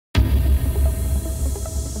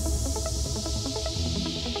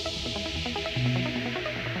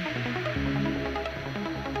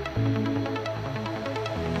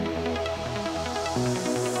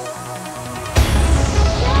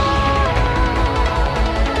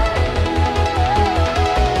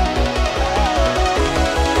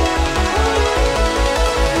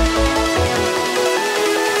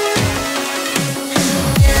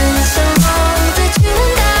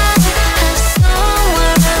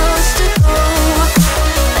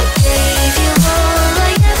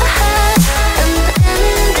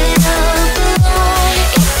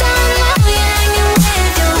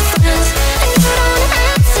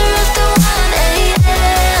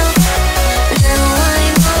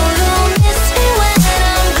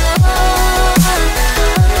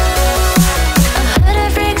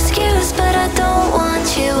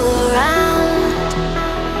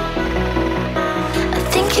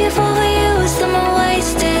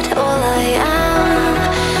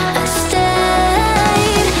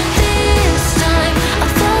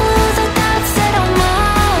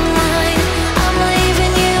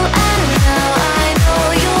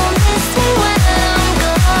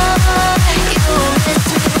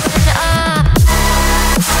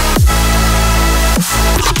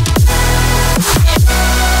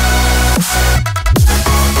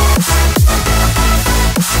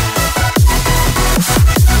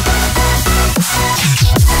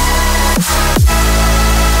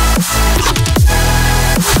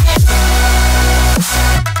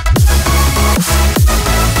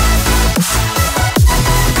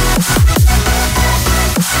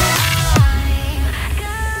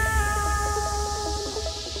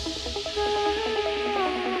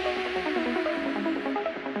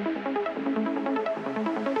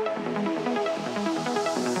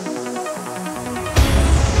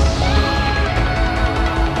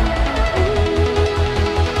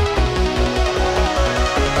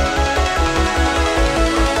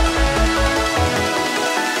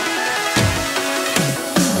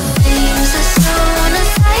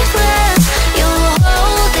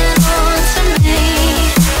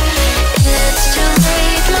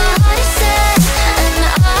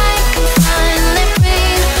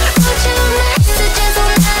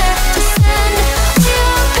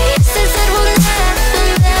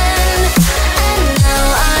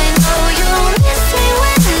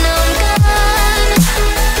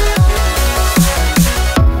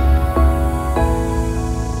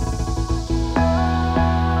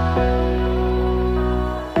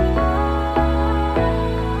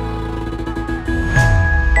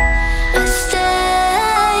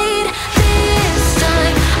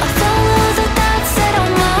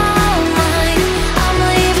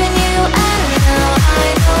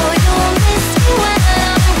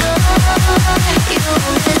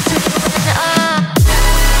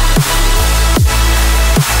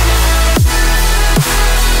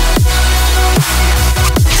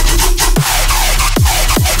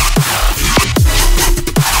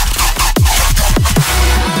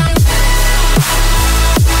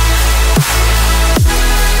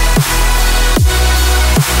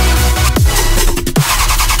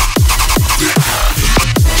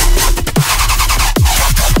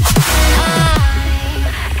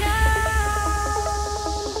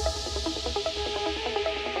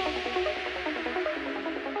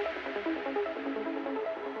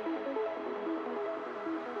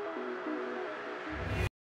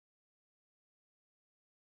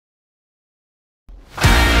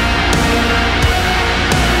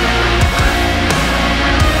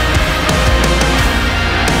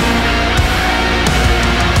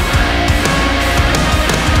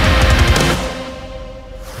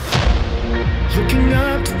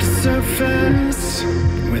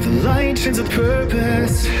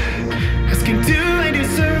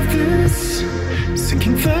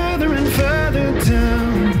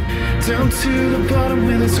to the bottom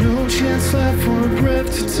where there's no chance left for a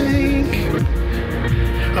breath to take.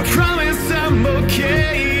 I promise I'm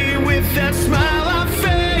okay with that smile I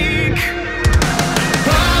fake.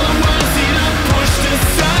 All I was enough pushed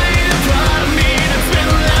aside, a part of me that's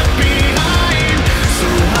been left behind. So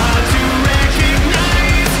hard to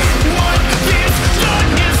recognize what this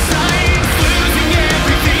darkness hides. Losing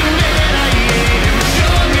everything that I am.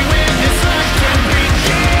 Show me where this life can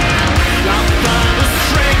begin. I'll find the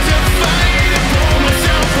strength to fight and pull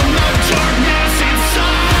myself from the darkness inside.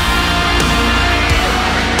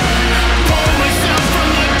 Pull myself from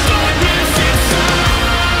the darkness inside.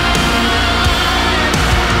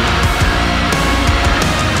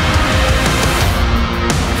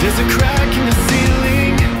 There's a crack in the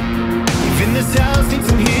ceiling. Even this house needs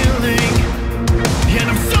some healing. And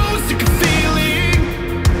I'm so sick of feeling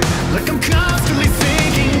like I'm constantly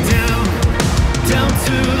sinking down, down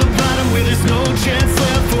to the bottom where there's no chance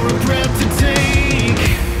left for a breath to take.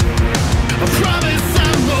 I promise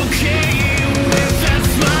I'm okay with that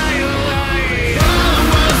smile. All I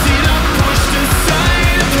was enough pushed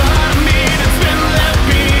aside, a part of me that's been left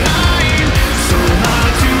behind. So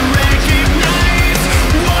hard to recognize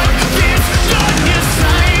what this darkness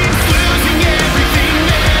hides. Losing everything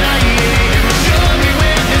that I am. Show me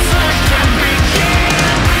where this life can begin.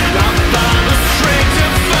 I'll find the strength to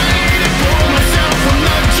fight and pull myself from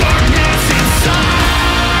the darkness inside.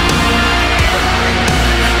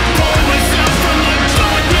 Pull myself from the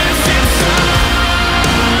darkness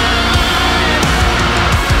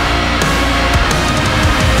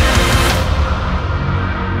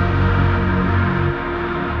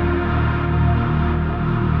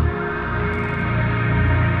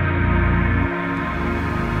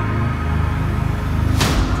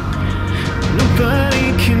Nobody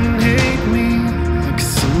can hate me like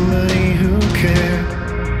somebody who cared.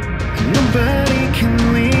 Nobody can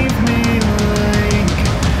leave me like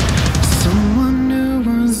someone who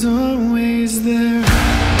was always there.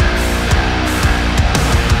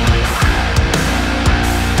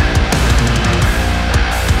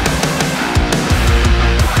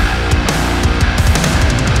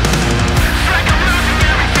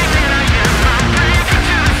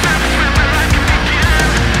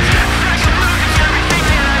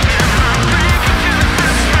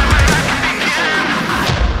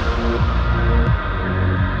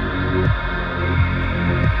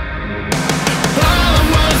 All I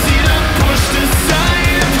was enough pushed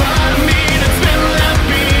aside, a part of me that's been left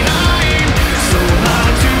behind. So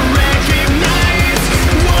hard to recognize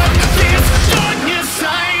what this darkness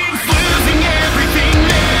hides. Losing everything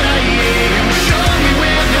that I am. Show me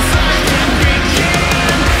where this life can begin.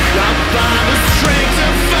 I'll find the strength to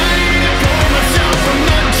fight and pull myself from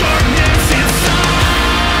the darkness inside.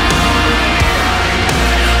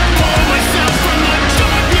 Pull myself from the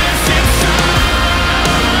darkness inside.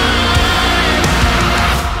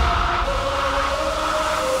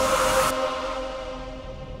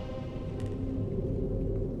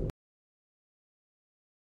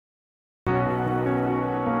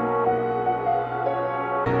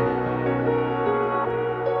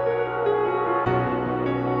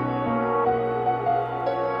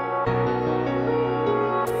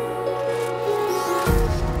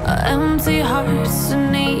 Empty hearts and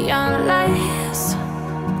neon lights,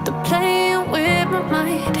 they're playing with my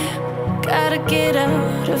mind. Gotta get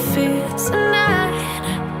out of here tonight.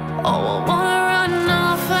 Oh, I wanna run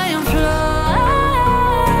off and fly.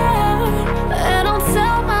 And I'll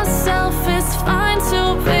tell myself it's fine to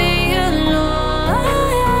be alone,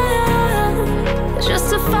 just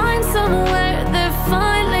to find somewhere that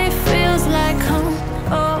finally feels like home.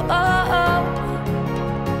 Oh, oh, oh.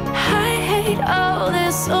 I hate all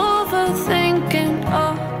this overthinking.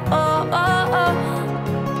 Oh, oh, oh, oh.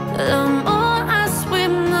 The more I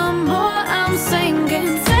swim, the more I'm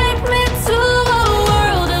sinking. Take me to a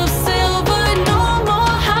world of silver. No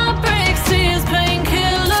more heartbreaks, tears,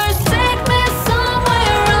 painkillers. Take me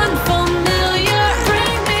somewhere unfamiliar.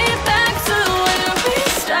 Bring me back to where we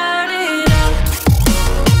started out.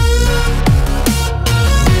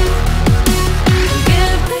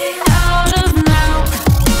 Get me out of now.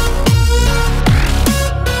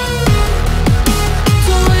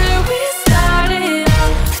 To where we started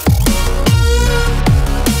out.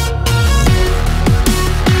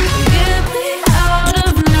 Get me out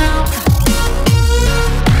of now.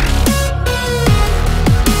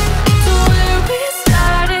 To where we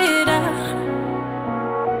started out.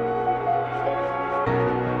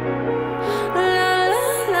 La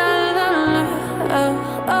la la la la. Oh,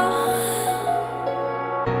 oh.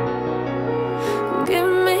 Get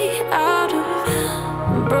me out of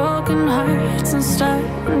broken hearts and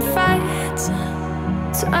starting fights,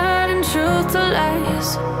 turning true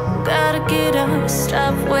delays. Gotta get up,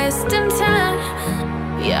 stop wasting time.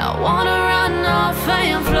 Yeah, I wanna run off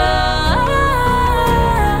and fly.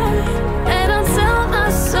 And I'll tell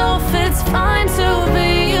myself it's fine to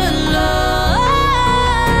be alone,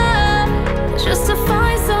 just to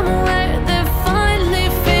find somewhere that finally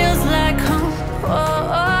feels like home.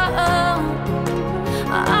 Oh, oh, oh.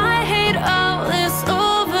 I hate all this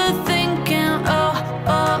overthinking. Oh,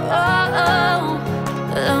 oh, oh, oh.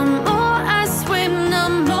 The more I swim, the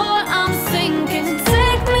more I'm sinking.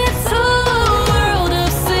 Take me to a world of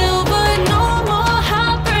silver. No more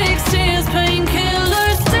heartbreaks, tears,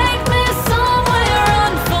 painkillers. Take me somewhere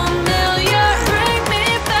unfamiliar. Bring me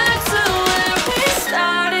back to where we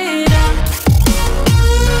started out.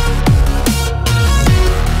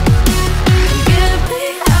 Get me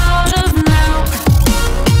out of now,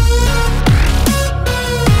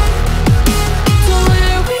 to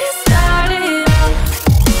where we started out.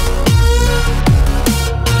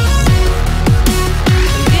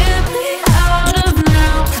 Get me out of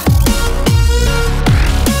now,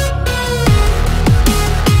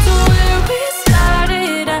 to where we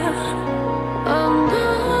started out. Oh no,